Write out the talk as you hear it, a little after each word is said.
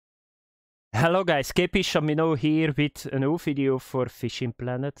Hello guys, KP Chamino here with a new video for Fishing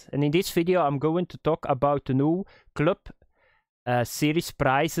Planet. And in this video I'm going to talk about the new club series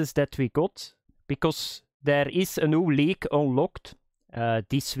prizes that we got. Because there is a new league unlocked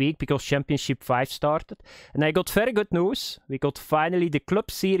this week because Championship 5 started. And I got very good news. We got finally the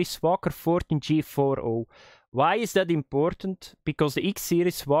Club Series Walker 14G40. Why is that important? Because the X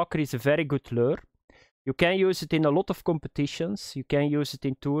Series Walker is a very good lure. You can use it in a lot of competitions. You can use it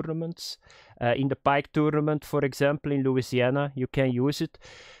in tournaments. In the Pike tournament, for example, in Louisiana, you can use it.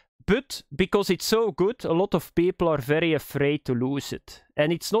 But because it's so good, a lot of people are very afraid to lose it.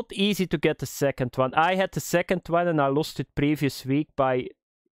 And it's not easy to get the second one. I had the second one and I lost it previous week by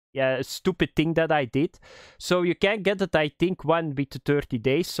a stupid thing that I did. So you can get it, I think, one with 30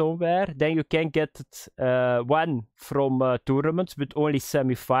 days somewhere. Then you can get it one from tournaments, but only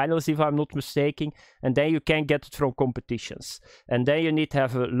semi-finals if I'm not mistaken. And then you can get it from competitions. And then you need to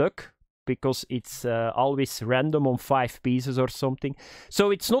have luck, because it's always random on 5 pieces or something.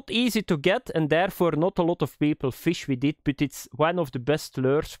 So it's not easy to get, and therefore not a lot of people fish with it, but it's one of the best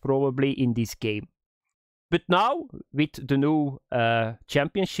lures probably in this game. But now, with the new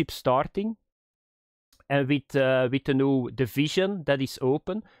championship starting, and with the new division that is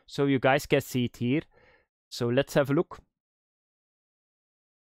open, so you guys can see it here. So let's have a look.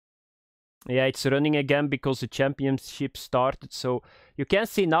 Yeah, it's running again because the championship started. So you can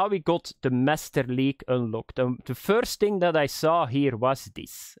see now we got the Master League unlocked. The first thing that I saw here was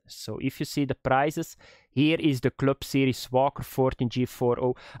this. So if you see the prizes, here is the Club Series Walker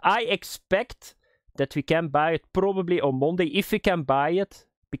 14G40. I expect that we can buy it probably on Monday, if we can buy it,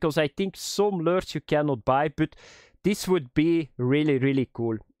 because I think some lures you cannot buy, but this would be really, really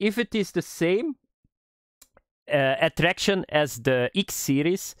cool. If it is the same attraction as the X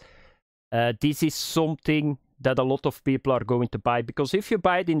series, this is something that a lot of people are going to buy, because if you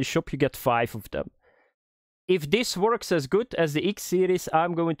buy it in the shop, you get 5 of them. If this works as good as the X series,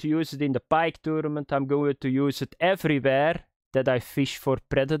 I'm going to use it in the Pike tournament. I'm going to use it everywhere that I fish for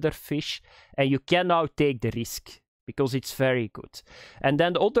predator fish, and you can now take the risk because it's very good. And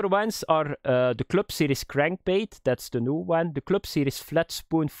then the other ones are the Club Series Crankbait, that's the new one, the Club Series Flat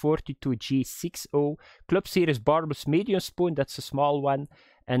Spoon 42G60, Club Series Barbless Medium Spoon, that's a small one,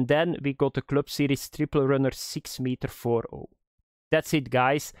 and then we got the Club Series Triple Runner 6m 40. That's it,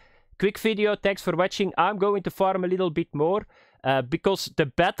 guys. Quick video, thanks for watching. I'm going to farm a little bit more. Because the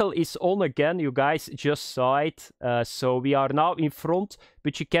battle is on again, you guys just saw it. So we are now in front,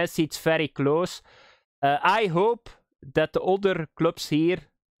 but you can see it's very close. I hope that the other clubs here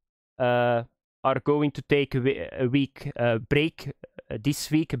are going to take a week break,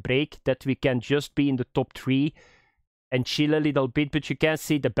 this week a break, that we can just be in the top 3 and chill a little bit, but you can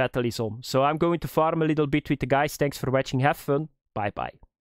see the battle is on. So I'm going to farm a little bit with the guys. Thanks for watching, have fun, bye bye.